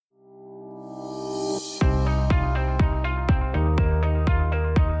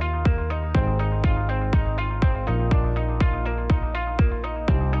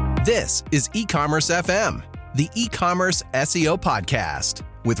This is E-Commerce FM, the e-commerce SEO podcast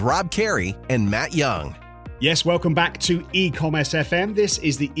with Rob Carey and Matt Young. Yes, welcome back to E-Commerce FM. This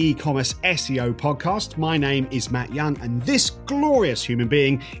is the E-Commerce SEO podcast. My name is Matt Young, and this glorious human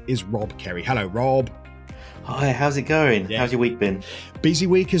being is Rob Carey. Hello, Rob. Hi, how's it going? Yeah. How's your week been? Busy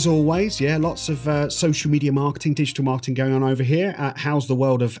week as always. Yeah, lots of social media marketing, digital marketing going on over here. How's the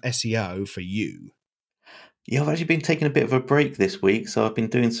world of SEO for you? Yeah, I've actually been taking a bit of a break this week. So I've been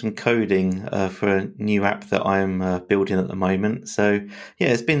doing some coding for a new app that I'm building at the moment. So yeah,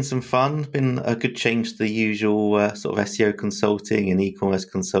 it's been some fun. It's been a good change to the usual sort of SEO consulting and e-commerce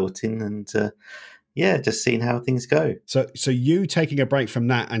consulting. And just seeing how things go. So you taking a break from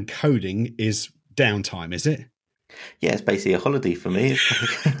that and coding is downtime, is it? Yeah, it's basically a holiday for me.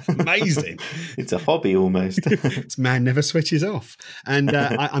 Amazing. It's a hobby almost. This man never switches off. And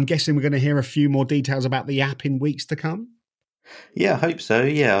I'm guessing we're going to hear a few more details about the app in weeks to come? Yeah, I hope so.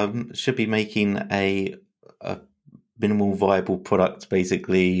 Yeah, I should be making a minimal viable product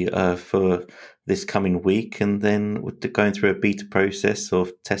basically for this coming week, and then we're going through a beta process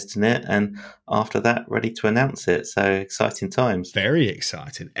of testing it, and after that ready to announce it. So exciting times. Very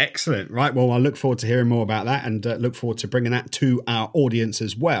exciting. Excellent. Right, well, I look forward to hearing more about that, and look forward to bringing that to our audience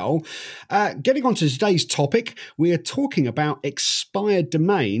as well. Getting on to today's topic, we are talking about expired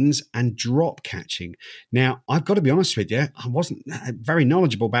domains and drop catching. Now, I've got to be honest with you, I wasn't very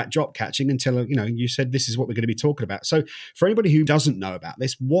knowledgeable about drop catching until you said this is what we're going to be talking about. So for anybody who doesn't know about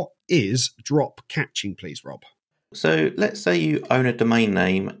this, what is drop catching, please, Rob? So let's say you own a domain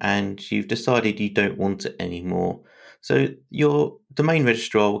name and you've decided you don't want it anymore. So your domain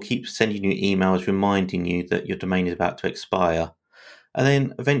registrar will keep sending you emails reminding you that your domain is about to expire. And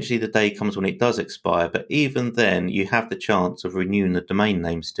then eventually the day comes when it does expire, but even then you have the chance of renewing the domain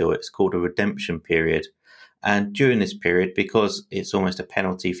name still. It's called a redemption period. And during this period, because it's almost a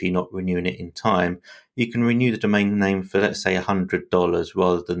penalty for you not renewing it in time, you can renew the domain name for, let's say, $100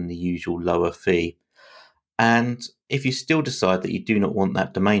 rather than the usual lower fee. And if you still decide that you do not want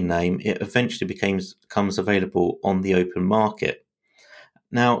that domain name, it eventually becomes available on the open market.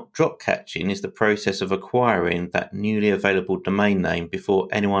 Now, drop catching is the process of acquiring that newly available domain name before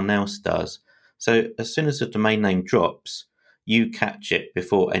anyone else does. So as soon as the domain name drops, you catch it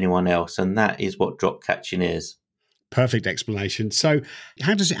before anyone else, and that is what drop catching is. Perfect explanation. So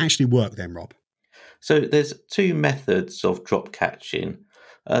how does it actually work then, Rob? So there's two methods of drop catching.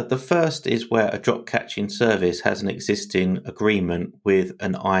 The first is where a drop catching service has an existing agreement with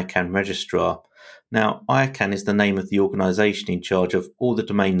an ICANN registrar. Now, ICANN is the name of the organization in charge of all the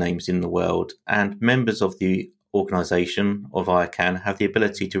domain names in the world, and members of the organization of ICANN have the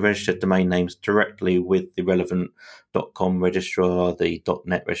ability to register domain names directly with the relevant .com registrar, the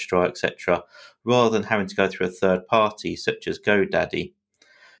 .net registrar, etc., rather than having to go through a third party such as GoDaddy.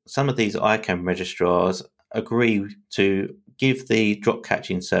 Some of these ICANN registrars agree to give the drop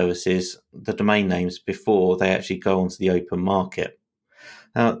catching services the domain names before they actually go onto the open market.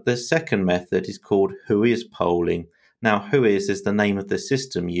 Now, the second method is called Whois polling. Now, Whois is the name of the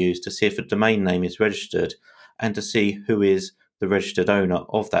system used to see if a domain name is registered and to see who is the registered owner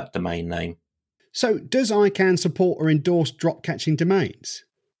of that domain name. So does ICANN support or endorse drop catching domains?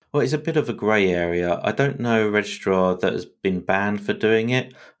 Well, it's a bit of a grey area. I don't know a registrar that has been banned for doing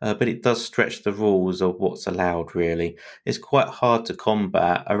it, but it does stretch the rules of what's allowed, really. It's quite hard to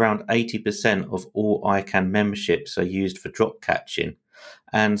combat. Around 80% of all ICANN memberships are used for drop catching,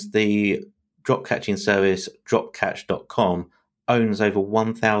 and the drop catching service dropcatch.com owns over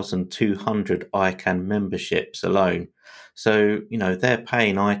 1,200 ICANN memberships alone. So, they're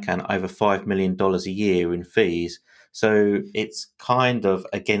paying ICANN over $5 million a year in fees. So it's kind of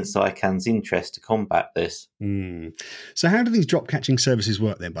against ICANN's interest to combat this. So how do these drop catching services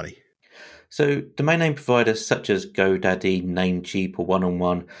work then, buddy? So domain name providers such as GoDaddy, Namecheap or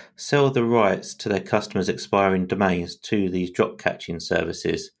One-on-One sell the rights to their customers' expiring domains to these drop catching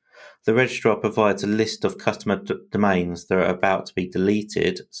services. The registrar provides a list of customer domains that are about to be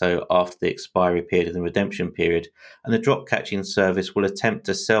deleted, so after the expiry period and the redemption period, and the drop catching service will attempt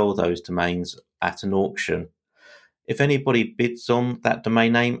to sell those domains at an auction. If anybody bids on that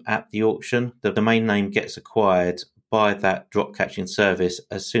domain name at the auction, the domain name gets acquired by that drop catching service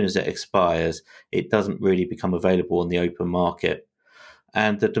as soon as it expires. It doesn't really become available on the open market.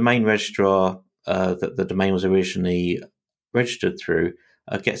 And the domain registrar that the domain was originally registered through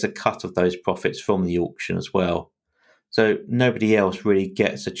gets a cut of those profits from the auction as well. So nobody else really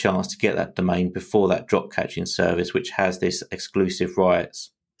gets a chance to get that domain before that drop catching service, which has this exclusive rights.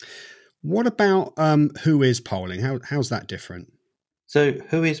 What about Whois polling? How's that different? So,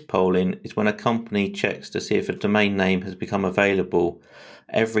 who is polling is when a company checks to see if a domain name has become available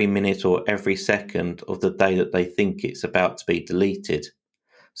every minute or every second of the day that they think it's about to be deleted.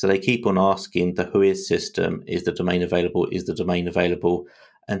 So they keep on asking the whois system, is the domain available? Is the domain available?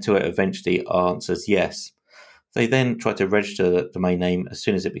 Until it eventually answers yes. They then try to register that domain name as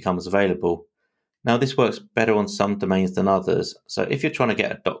soon as it becomes available. Now, this works better on some domains than others. So if you're trying to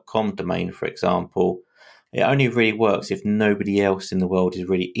get a .com domain, for example, it only really works if nobody else in the world is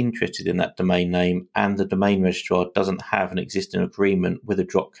really interested in that domain name and the domain registrar doesn't have an existing agreement with a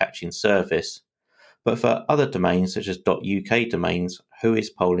drop catching service. But for other domains, such as .uk domains, whois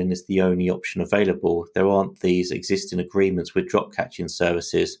polling is the only option available. There aren't these existing agreements with drop catching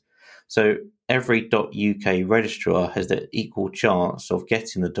services. So every .uk registrar has the equal chance of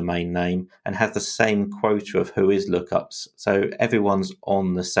getting the domain name and has the same quota of whois lookups. So everyone's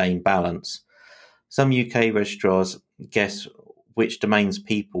on the same balance. Some UK registrars guess which domains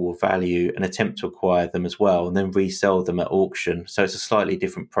people will value and attempt to acquire them as well, and then resell them at auction. So it's a slightly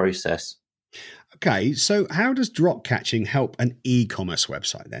different process. Okay, so how does drop catching help an e-commerce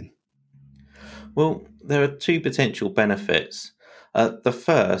website then? Well, there are two potential benefits. The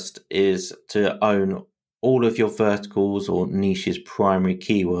first is to own all of your verticals or niches' primary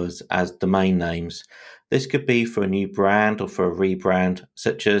keywords as domain names. This could be for a new brand or for a rebrand,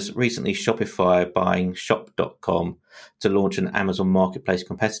 such as recently Shopify buying shop.com to launch an Amazon Marketplace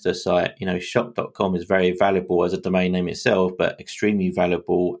competitor site. Shop.com is very valuable as a domain name itself, but extremely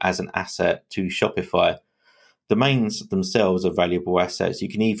valuable as an asset to Shopify. Domains themselves are valuable assets. You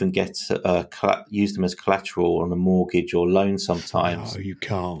can even use them as collateral on a mortgage or loan sometimes. No, you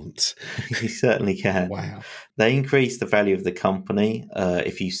can't. You certainly can. Wow. They increase the value of the company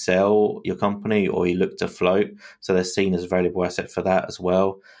if you sell your company or you look to float. So they're seen as a valuable asset for that as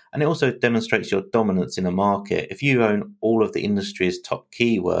well. And it also demonstrates your dominance in a market. If you own all of the industry's top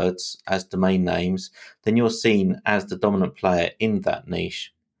keywords as domain names, then you're seen as the dominant player in that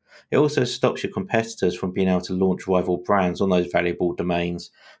niche. It also stops your competitors from being able to launch rival brands on those valuable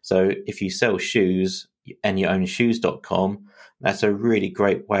domains. So if you sell shoes and you own shoes.com, that's a really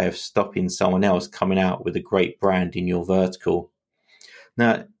great way of stopping someone else coming out with a great brand in your vertical.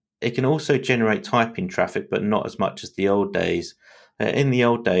 Now, it can also generate typing traffic, but not as much as the old days. In the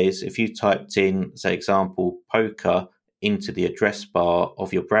old days, if you typed in, say, example, poker into the address bar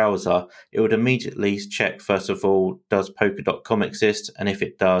of your browser, it would immediately check, first of all, does poker.com exist? And if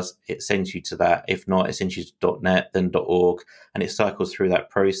it does, it sends you to that. If not, it sends you to .net, then .org, and it cycles through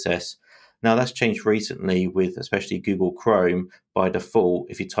that process. Now, that's changed recently with especially Google Chrome. By default,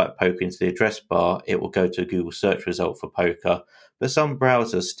 if you type poker into the address bar, it will go to a Google search result for poker. But some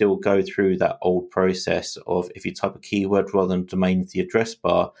browsers still go through that old process of if you type a keyword rather than domain into the address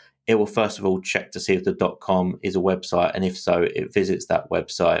bar, it will first of all check to see if the .com is a website, and if so, it visits that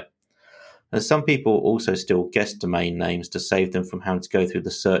website. And some people also still guess domain names to save them from having to go through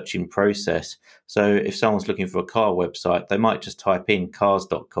the searching process. So if someone's looking for a car website, they might just type in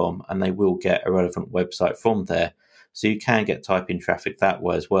cars.com and they will get a relevant website from there. So you can get typing traffic that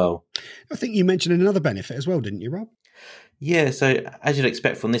way as well. I think you mentioned another benefit as well, didn't you, Rob? Yeah, so as you'd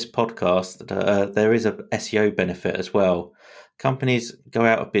expect from this podcast, there is a SEO benefit as well. Companies go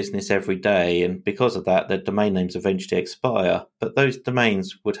out of business every day, and because of that, their domain names eventually expire. But those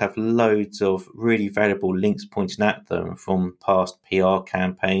domains would have loads of really valuable links pointing at them from past PR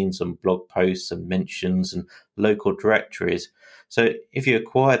campaigns and blog posts and mentions and local directories. So if you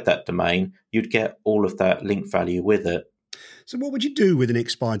acquired that domain, you'd get all of that link value with it. So what would you do with an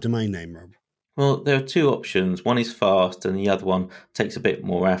expired domain name, Rob? Well, there are two options. One is fast and the other one takes a bit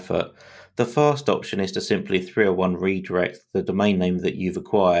more effort. The fast option is to simply 301 redirect the domain name that you've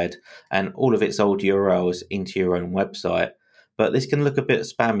acquired and all of its old URLs into your own website. But this can look a bit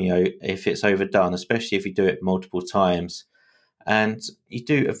spammy if it's overdone, especially if you do it multiple times. And you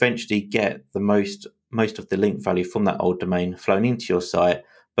do eventually get the most of the link value from that old domain flowing into your site,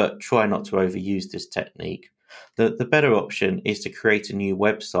 but try not to overuse this technique. The better option is to create a new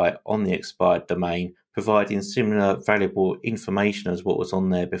website on the expired domain, providing similar valuable information as what was on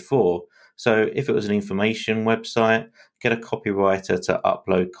there before. So if it was an information website, get a copywriter to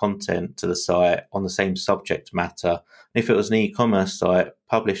upload content to the site on the same subject matter. And if it was an e-commerce site,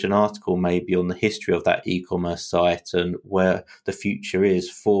 publish an article maybe on the history of that e-commerce site and where the future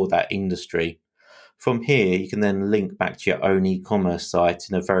is for that industry. From here, you can then link back to your own e-commerce site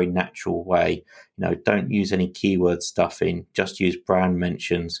in a very natural way. Don't use any keyword stuffing, just use brand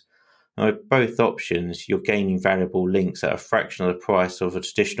mentions. Now, with both options, you're gaining valuable links at a fraction of the price of a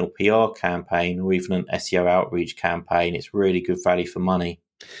traditional PR campaign or even an SEO outreach campaign. It's really good value for money.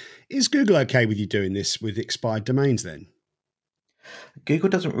 Is Google okay with you doing this with expired domains then? Google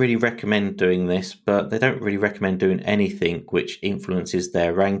doesn't really recommend doing this, but they don't really recommend doing anything which influences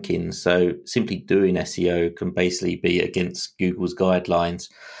their rankings. So simply doing SEO can basically be against Google's guidelines.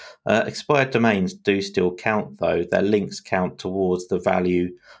 Expired domains do still count, though. Their links count towards the value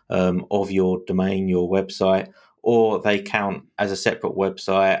of your domain, your website, or they count as a separate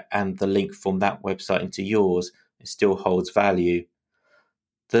website, and the link from that website into yours, it still holds value.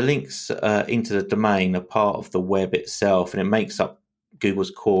 The links into the domain are part of the web itself, and it makes up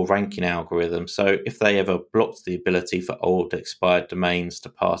Google's core ranking algorithm. So if they ever blocked the ability for old expired domains to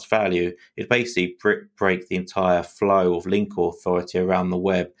pass value, it basically break the entire flow of link authority around the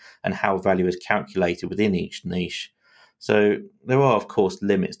web and how value is calculated within each niche. So there are, of course,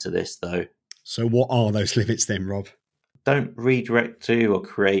 limits to this, though. So what are those limits then, Rob? Don't redirect to or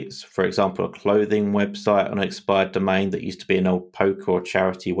create, for example, a clothing website on an expired domain that used to be an old poker or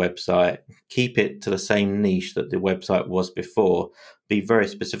charity website. Keep it to the same niche that the website was before. Be very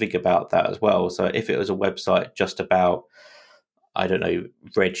specific about that as well. So if it was a website just about, I don't know,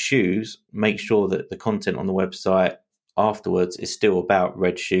 red shoes, make sure that the content on the website afterwards is still about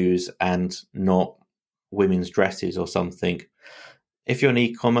red shoes and not women's dresses or something. If you're an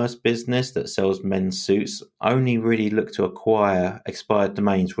e-commerce business that sells men's suits, only really look to acquire expired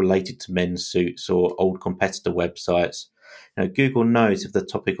domains related to men's suits or old competitor websites. Google knows if the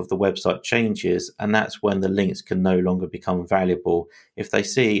topic of the website changes, and that's when the links can no longer become valuable. If they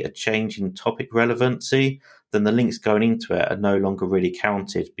see a change in topic relevancy, then the links going into it are no longer really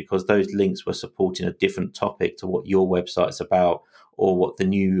counted because those links were supporting a different topic to what your website's about or what the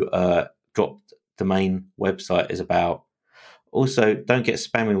new dropped domain website is about. Also, don't get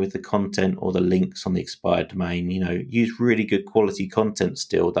spammy with the content or the links on the expired domain. Use really good quality content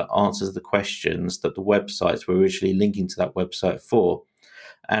still that answers the questions that the websites were originally linking to that website for.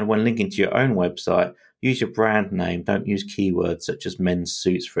 And when linking to your own website, use your brand name. Don't use keywords such as men's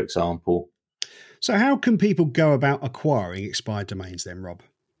suits, for example. So how can people go about acquiring expired domains then, Rob?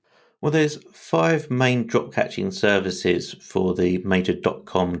 Well, there's 5 main drop catching services for the major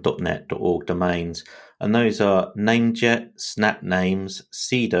 .com, .net, .org domains, and those are Namejet, Snapnames,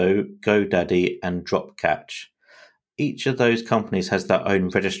 Sedo, GoDaddy, and Dropcatch. Each of those companies has their own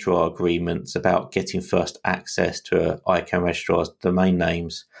registrar agreements about getting first access to ICANN registrar's domain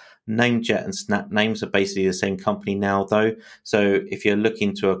names. Namejet and Snapnames are basically the same company now, though. So if you're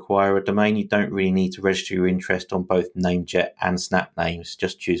looking to acquire a domain, you don't really need to register your interest on both Namejet and Snapnames.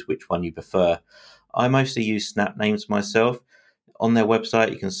 Just choose which one you prefer. I mostly use Snapnames myself. On their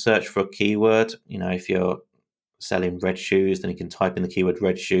website, you can search for a keyword. If you're selling red shoes, then you can type in the keyword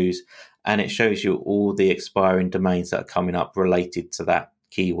red shoes, and it shows you all the expiring domains that are coming up related to that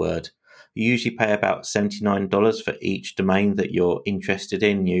keyword. You usually pay about $79 for each domain that you're interested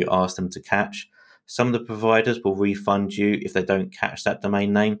in. You ask them to catch. Some of the providers will refund you if they don't catch that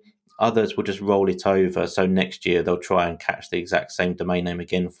domain name. Others will just roll it over, so next year they'll try and catch the exact same domain name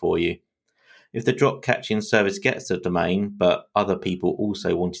again for you. If the drop catching service gets the domain, but other people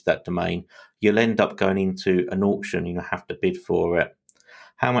also wanted that domain, you'll end up going into an auction and you'll have to bid for it.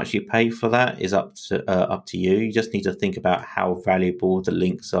 How much you pay for that is up to you. You just need to think about how valuable the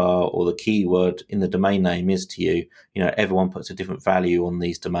links are or the keyword in the domain name is to you. Everyone puts a different value on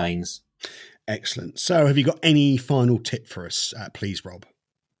these domains. Excellent. So have you got any final tip for us, please, Rob?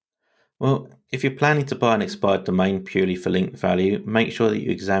 Well, if you're planning to buy an expired domain purely for link value, make sure that you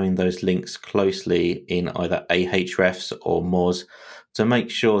examine those links closely in either Ahrefs or Moz to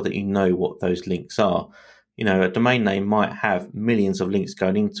make sure that you know what those links are. A domain name might have millions of links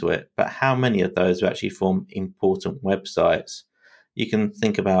going into it, but how many of those are actually from important websites? You can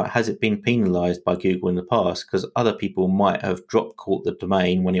think about, has it been penalized by Google in the past? Because other people might have drop caught the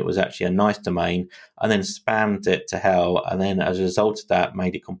domain when it was actually a nice domain and then spammed it to hell. And then as a result of that,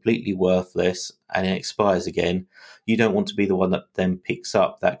 made it completely worthless and it expires again. You don't want to be the one that then picks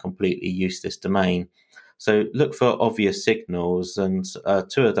up that completely useless domain. So look for obvious signals. And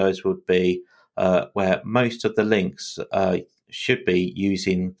 2 of those would be where most of the links should be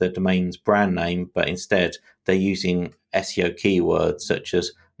using the domain's brand name, but instead they're using SEO keywords such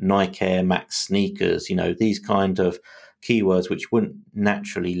as Nike Air Max sneakers, these kind of keywords which wouldn't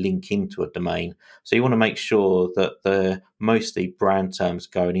naturally link into a domain. So you want to make sure that they're mostly brand terms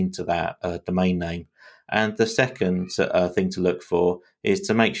going into that domain name. And the second thing to look for is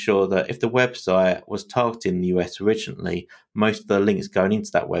to make sure that if the website was targeting the US originally, most of the links going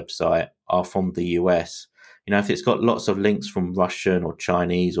into that website are from the US. If it's got lots of links from Russian or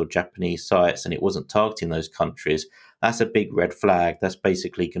Chinese or Japanese sites and it wasn't targeting those countries, that's a big red flag. That's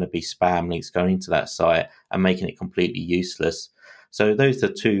basically going to be spam links going into that site and making it completely useless. So those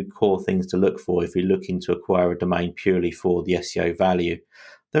are two core things to look for if you're looking to acquire a domain purely for the SEO value.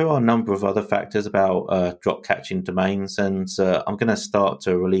 There are a number of other factors about drop catching domains, and I'm going to start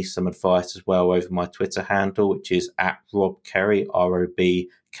to release some advice as well over my Twitter handle, which is @RobKerry,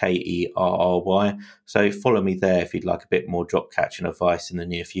 RobKerry. So follow me there if you'd like a bit more drop catching advice in the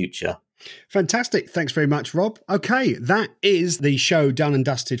near future. Fantastic. Thanks very much, Rob. Okay, that is the show done and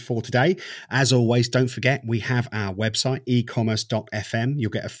dusted for today. As always, don't forget, we have our website, ecommerce.fm.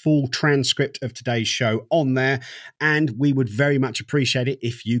 You'll get a full transcript of today's show on there, and we would very much appreciate it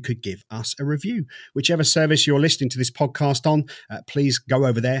if you could give us a review. Whichever service you're listening to this podcast on, please go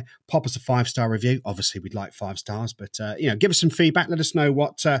over there, pop us a 5-star review. Obviously, we'd like 5 stars, but give us some feedback. Let us know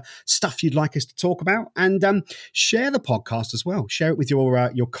what stuff you'd like us to talk about, and share the podcast as well. Share it with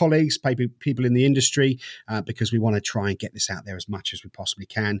your colleagues, people in the industry, because we want to try and get this out there as much as we possibly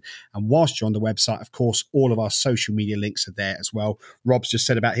can. And whilst you're on the website, of course, all of our social media links are there as well. Rob's just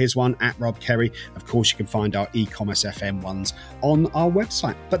said about his one, @RobKerry. Of course, you can find our eCommerce FM ones on our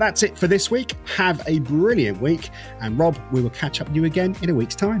website. But that's it for this week. Have a brilliant week. And Rob, we will catch up with you again in a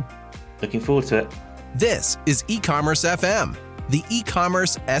week's time. Looking forward to it. This is eCommerce FM, the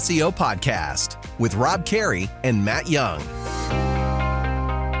e-commerce SEO podcast with Rob Carey and Matt Young.